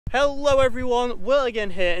Hello everyone, Will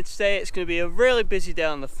again here, and today it's going to be a really busy day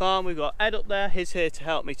on the farm. We've got Ed up there, he's here to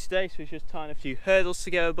help me today, so he's just tying a few hurdles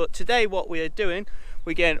together. But today what we are doing,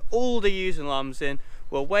 we're getting all the ewes and lambs in,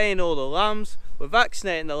 we're weighing all the lambs, we're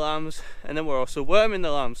vaccinating the lambs, and then we're also worming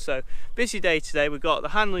the lambs. So busy day today. We've got the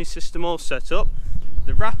handling system all set up.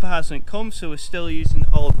 The wrapper hasn't come, so we're still using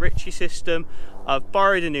the old Ritchie system. I've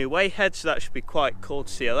borrowed a new weigh head, so that should be quite cool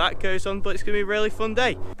to see how that goes on, but it's going to be a really fun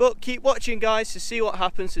day. But keep watching guys to see what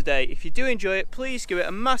happens today. If you do enjoy it, please give it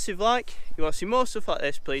a massive like. If you want to see more stuff like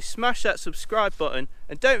this, please smash that subscribe button,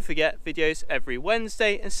 and don't forget, videos every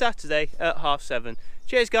Wednesday and Saturday at 7:30.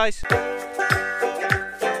 Cheers guys!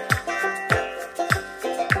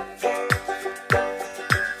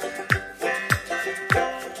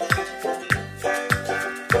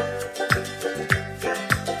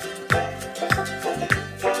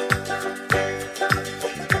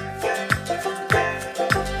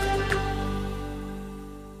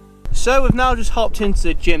 So we've now just hopped into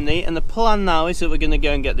the chimney, and the plan now is that we're going to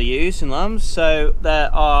go and get the ewes and lambs. So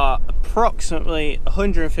there are approximately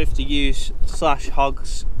 150 ewes /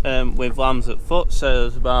 hogs with lambs at foot, so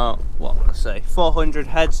there's about, what would I say, 400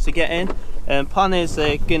 heads to get in. Plan is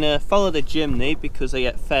they're going to follow the chimney because they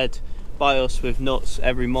get fed by us with nuts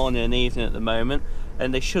every morning and evening at the moment,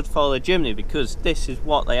 and they should follow the chimney because this is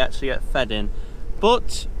what they actually get fed in.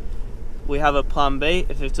 But we have a plan B.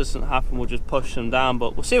 If it doesn't happen, we'll just push them down,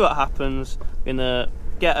 but we'll see what happens. We're gonna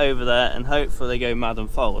get over there and hopefully they go mad and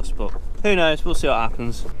follow us, but who knows, we'll see what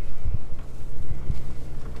happens.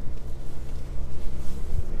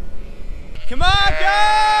 Come on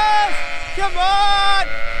guys! Come on!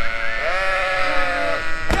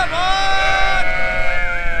 Come on!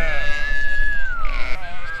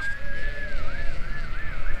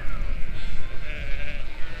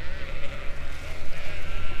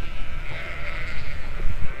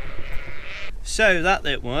 So that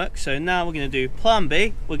didn't work, so now we're going to do plan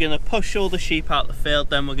B. We're going to push all the sheep out the field,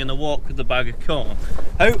 then we're going to walk with the bag of corn.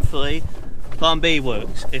 Hopefully plan B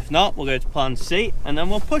works. If not, we'll go to plan C and then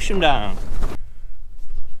we'll push them down.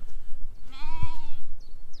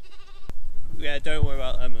 Yeah, don't worry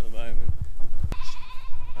about them at the moment.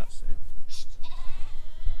 That's it.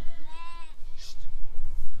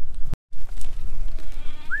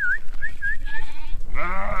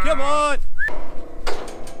 Come on!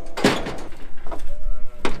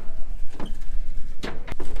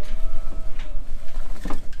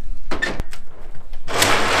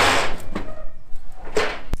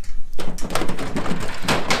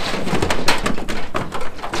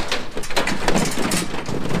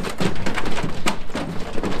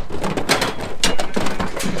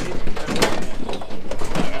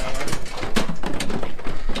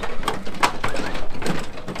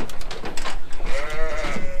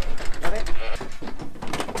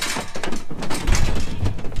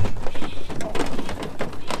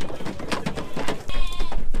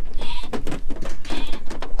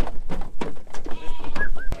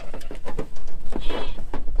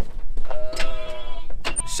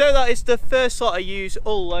 So that is the first lot of ewes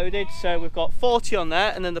all loaded, so we've got 40 on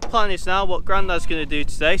there, and then the plan is now what Grandad's going to do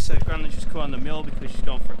today. So Grandad just come on the mule because she's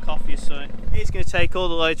gone for a coffee or something. He's going to take all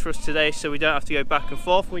the loads for us today so we don't have to go back and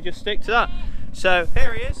forth, we just stick to that. So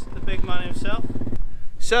here he is, the big man himself.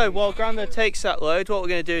 So while Grandad takes that load, what we're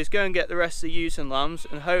going to do is go and get the rest of the ewes and lambs,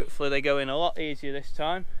 and hopefully they go in a lot easier this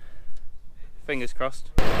time. Fingers crossed.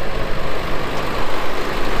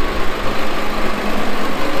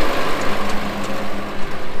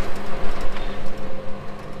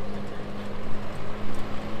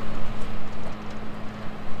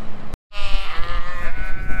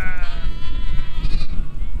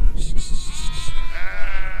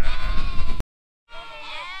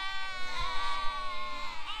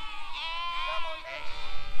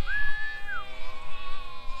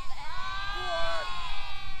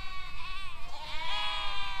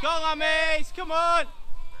 Go on, lammies, come on!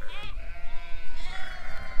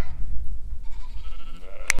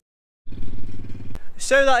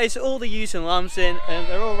 So that is all the ewes and lambs in, and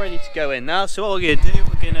they're all ready to go in now. So what we're going to do,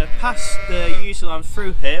 we're going to pass the ewes and lambs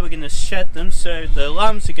through here. We're going to shed them, so the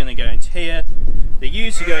lambs are going to go into here, the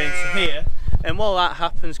ewes are going into here, and while that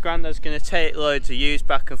happens, Grandad's going to take loads of ewes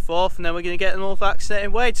back and forth, and then we're going to get them all vaccinated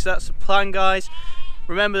and weighed. So that's the plan, guys.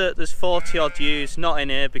 Remember that there's 40 odd ewes not in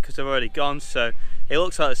here because they've already gone, so it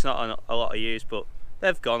looks like it's not a lot of ewes, but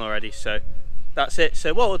they've gone already, so that's it.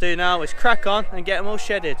 So what we'll do now is crack on and get them all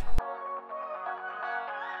shedded.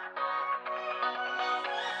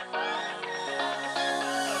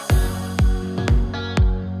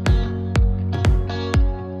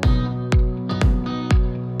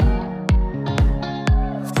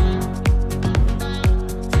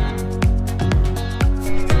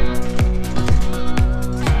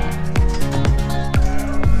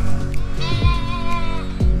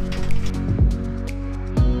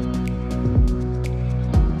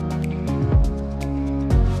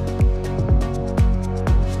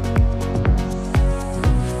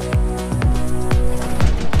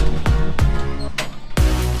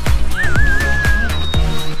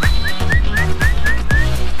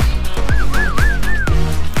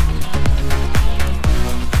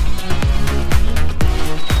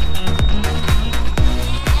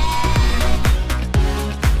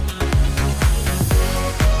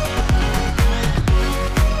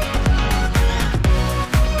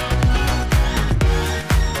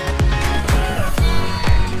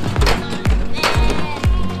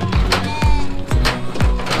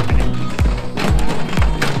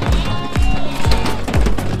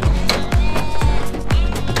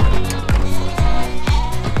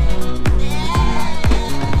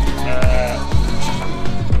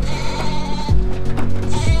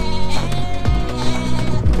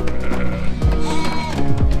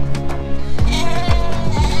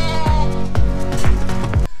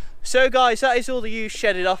 So guys, that is all the ewes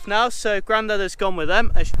shedded off now, so Grandad has gone with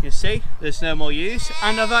them. As you can see, there's no more ewes,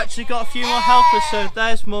 and I've actually got a few more helpers. So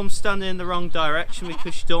there's Mum standing in the wrong direction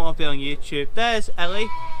because she don't want to be on YouTube. There's Ellie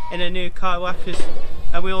in her new Cowley,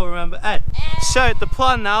 and we all remember Ed. So the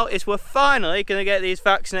plan now is we're finally going to get these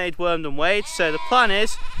vaccinated, wormed and weighed. So the plan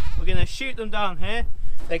is we're going to shoot them down here.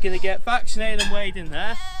 They're going to get vaccinated and weighed in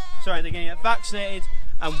there. Sorry, they're going to get vaccinated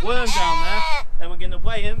and wormed down there. Then we're going to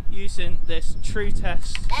weigh them using this true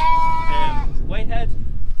test weight head.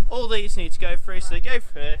 All these need to go through, so they go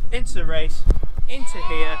through into the race, into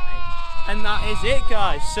here, and that is it,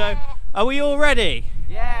 guys. So are we all ready?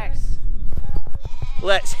 Yes.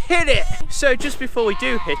 Let's hit it! So just before we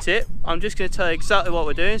do hit it, I'm just going to tell you exactly what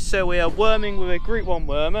we're doing. So we are worming with a Group 1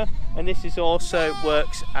 wormer, and this is also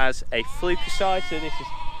works as a flucicide. So this is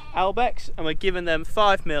Albex, and we're giving them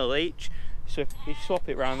 5 ml each. So if you swap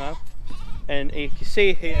it around now, and you can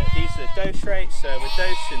see here, these are the dose rates. So we're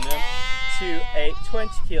dosing them to a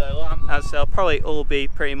 20 kilo lamb, as they'll probably all be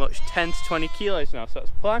pretty much 10 to 20 kilos now, so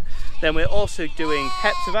that's the plan. Then we're also doing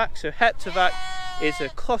Heptavac. So Heptavac is a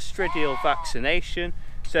clostridial vaccination.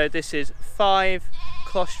 So this is 5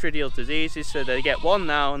 clostridial diseases, so they get one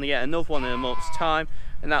now and they get another one in a month's time,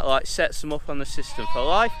 and that like sets them up on the system for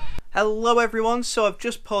life. Hello everyone, so I've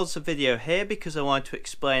just paused the video here because I want to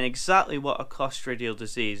explain exactly what a clostridial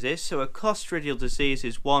disease is. So a clostridial disease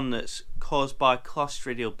is one that's caused by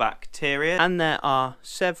clostridial bacteria, and there are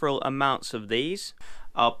several amounts of these.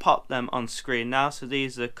 I'll pop them on screen now. So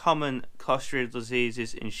these are common clostridial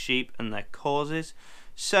diseases in sheep and their causes.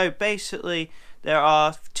 So basically there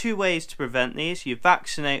are 2 ways to prevent these. You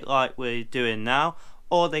vaccinate like we're doing now,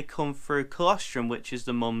 or they come through colostrum, which is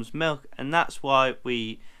the mum's milk, and that's why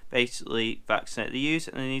we basically vaccinate the ewes,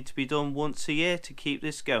 and they need to be done once a year to keep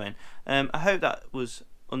this going. I hope that was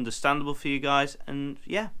understandable for you guys, and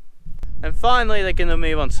yeah. And finally they're going to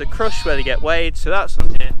move on to the crush where they get weighed. So that's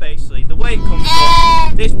on here. Basically the weight comes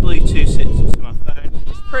from this Bluetooth sits into my phone.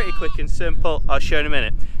 It's pretty quick and simple. I'll show you in a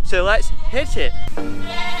minute. So let's hit it.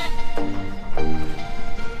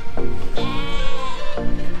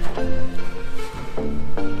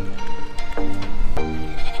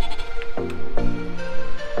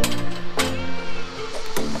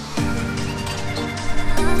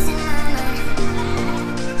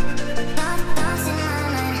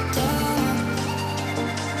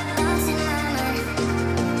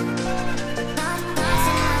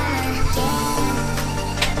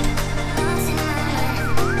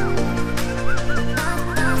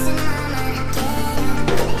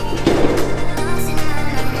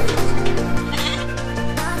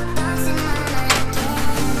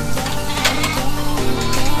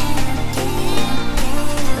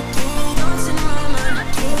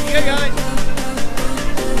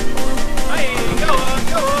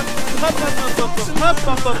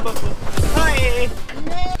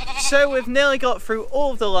 So we've nearly got through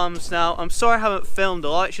all of the lambs now. I'm sorry I haven't filmed a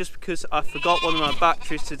lot, it's just because I forgot one of my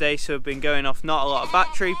batteries today, so I've been going off not a lot of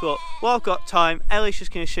battery, but while I've got time, Ellie's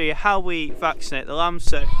just going to show you how we vaccinate the lambs.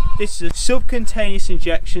 So this is a subcutaneous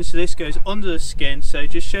injection, so this goes under the skin, so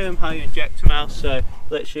just show them how you inject them out. So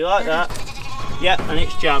literally like that, yeah, and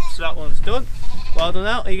it's jabbed, so that one's done. Well done.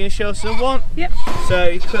 Now, are you going to show us another one? Yep. So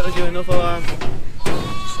you quickly do another lamb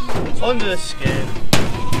under the skin,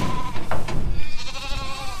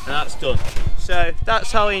 and that's done. So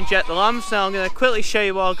that's how we inject the lambs. Now I'm going to quickly show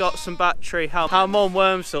you while I've got some battery how Mum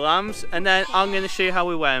worms the lambs, and then I'm going to show you how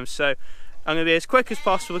we weigh them. So I'm going to be as quick as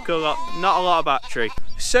possible because I've got not a lot of battery.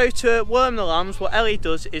 So to worm the lambs, what Ellie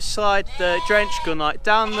does is slide the drench gun like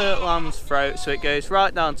down the lamb's throat, so it goes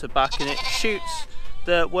right down to the back and it shoots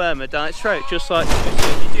the wormer down its throat, just like this. So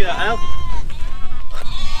if you do that out,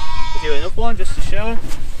 we do another one just to show her.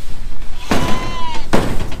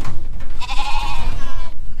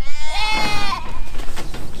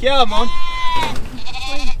 Come on.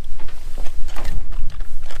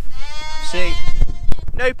 See,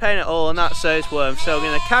 no pain at all, and that's those worms. So I'm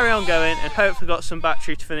going to carry on going and hopefully got some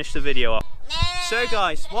battery to finish the video off. So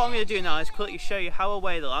guys, what I'm going to do now is quickly show you how I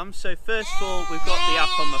weigh the lambs. So first of all, we've got the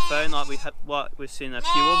app on my phone like we've seen in a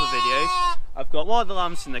few other videos. I've got one of the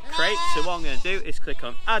lambs in the crate, so what I'm going to do is click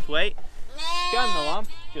on add weight, scan the lamb,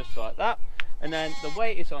 just like that. And then the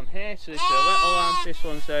weight is on here, so this is a little lamb, this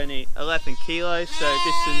one's only 11 kilos, so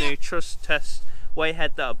this is the new trust test weight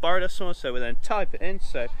head that I borrowed off someone, so we then type it in,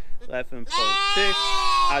 so 11.2,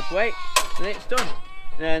 add weight, and it's done.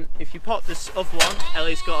 And then if you pop this other one,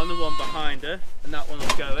 Ellie's got another one behind her, and that one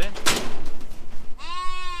will go in.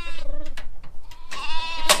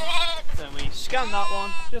 Then we scan that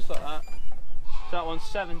one, just like that. So that one's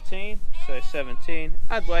 17, so 17,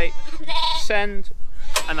 add weight, send,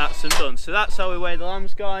 and that's them done. So that's how we weigh the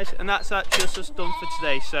lambs, guys, and that's actually just done for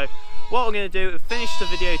today. So what I'm going to do is finish the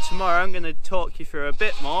video tomorrow. I'm going to talk you through a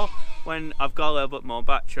bit more when I've got a little bit more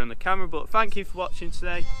battery on the camera. But thank you for watching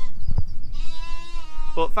today.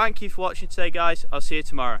 Guys. I'll see you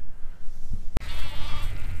tomorrow.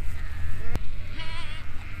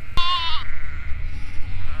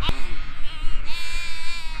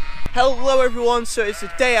 Hello everyone, so it's the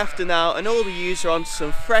day after now and all the ewes are on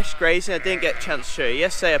some fresh grazing. I didn't get a chance to show you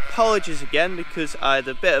yesterday. Apologies again because I had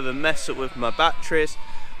a bit of a mess up with my batteries.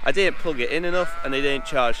 I didn't plug it in enough and they didn't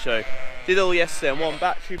charge, so did all yesterday on one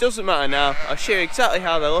battery. Doesn't matter now, I'll show you exactly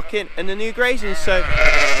how they're looking and the new grazing. So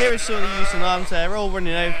here are some of the ewes and lambs. They're all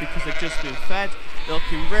running over because they've just been fed. They're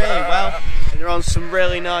looking really well and they're on some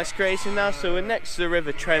really nice grazing now. So we're next to the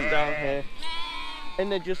River Trent down here. And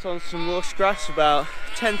they're just on some lush grass about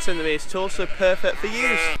 10 centimetres tall, so perfect for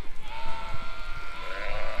ewes.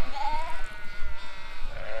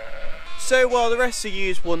 So while the rest of the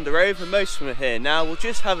ewes wander over, most of them are here now, we'll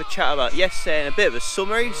just have a chat about yesterday and a bit of a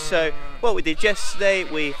summary. So what we did yesterday,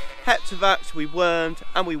 we heptavaxed, we wormed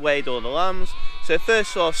and we weighed all the lambs. So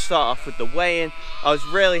first of all, I'll start off with the weighing. I was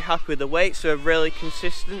really happy with the weights, they're really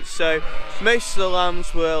consistent. So most of the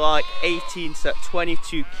lambs were like 18 to that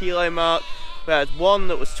 22 kilo mark. We had one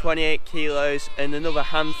that was 28 kilos and another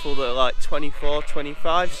handful that are like 24,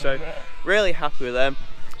 25, so really happy with them.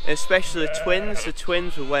 And especially the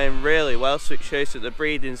twins were weighing really well, so it shows that the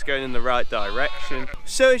breeding's going in the right direction.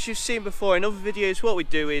 So as you've seen before in other videos, what we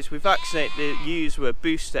do is we vaccinate the ewes with a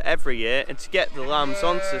booster every year, and to get the lambs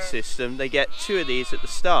onto the system they get 2 of these at the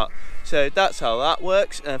start. So that's how that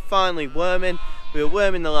works. And finally worming. We were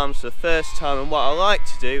worming the lambs for the first time, and what I like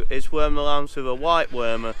to do is worm the lambs with a white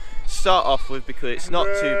wormer to start off with because it's not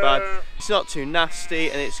too bad, it's not too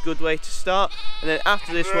nasty, and it's a good way to start. And then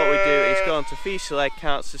after this what we do is go on to fecal leg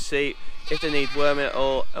counts to see if they need worming at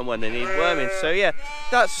all and when they need worming. So yeah,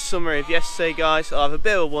 that's a summary of yesterday, guys. I'll have a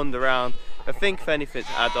bit of a wander around. I think if anything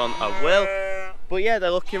to add on I will. But yeah,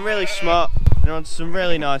 they're looking really smart. They're on some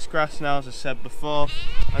really nice grass now, as I said before.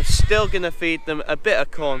 I'm still going to feed them a bit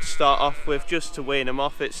of corn to start off with just to wean them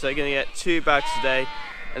off it. So they're going to get 2 bags a day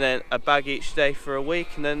and then a bag each day for a week,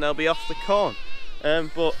 and then they'll be off the corn.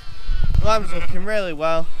 But lamb's looking really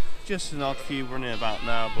well. Just an odd few running about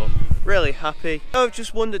now, but really happy. So I've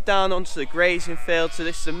just wandered down onto the grazing field. So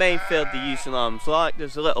this is the main field the ewes and lambs like.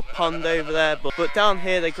 There's a little pond over there, but down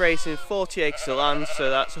here they're grazing 40 acres of land, so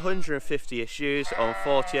that's 150-ish ewes on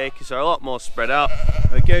 40 acres. They're a lot more spread out.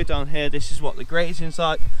 If I go down here, this is what the grazing's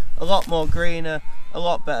like. A lot more greener, a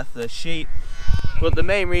lot better for the sheep. But the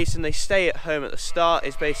main reason they stay at home at the start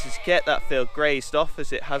is basically to get that field grazed off,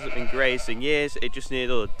 as it hasn't been grazed in years. It just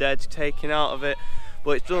needed all the dead taken out of it.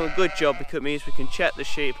 But it's done a good job because it means we can check the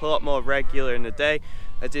sheep a lot more regular in the day,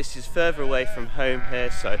 as this is further away from home here.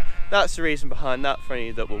 So that's the reason behind that for any of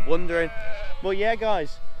you that were wondering. But yeah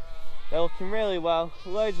guys, they're looking really well.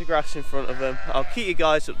 Loads of grass in front of them. I'll keep you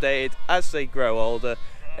guys updated as they grow older,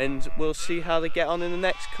 and we'll see how they get on in the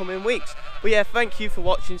next coming weeks. But yeah, thank you for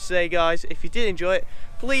watching today, guys. If you did enjoy it,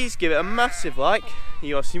 please give it a massive like.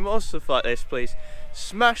 You want to see more stuff like this, please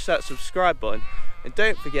smash that subscribe button, and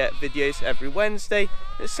don't forget videos every Wednesday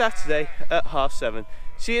and Saturday at 7:30.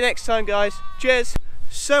 See you next time, guys. Cheers.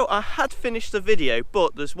 So I had finished the video,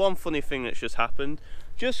 but there's one funny thing that's just happened.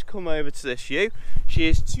 Just come over to this ewe. She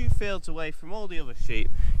is 2 fields away from all the other sheep.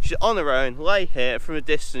 She's on her own, lay here. From a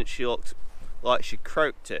distance she looked like she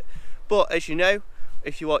croaked it. But as you know,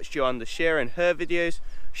 if you watch Joanna Shearer and her videos,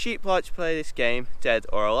 sheep like to play this game dead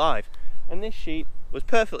or alive. And this sheep was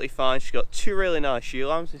perfectly fine. She's got 2 really nice ewe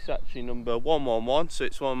lambs. This is actually number 111, so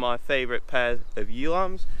it's one of my favourite pairs of ewe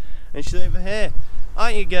lambs. And she's over here,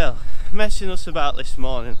 aren't you, girl? Messing us about this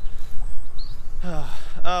morning. Oh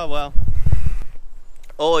well,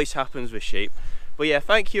 always happens with sheep. But yeah,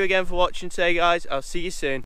 thank you again for watching today, guys. I'll see you soon.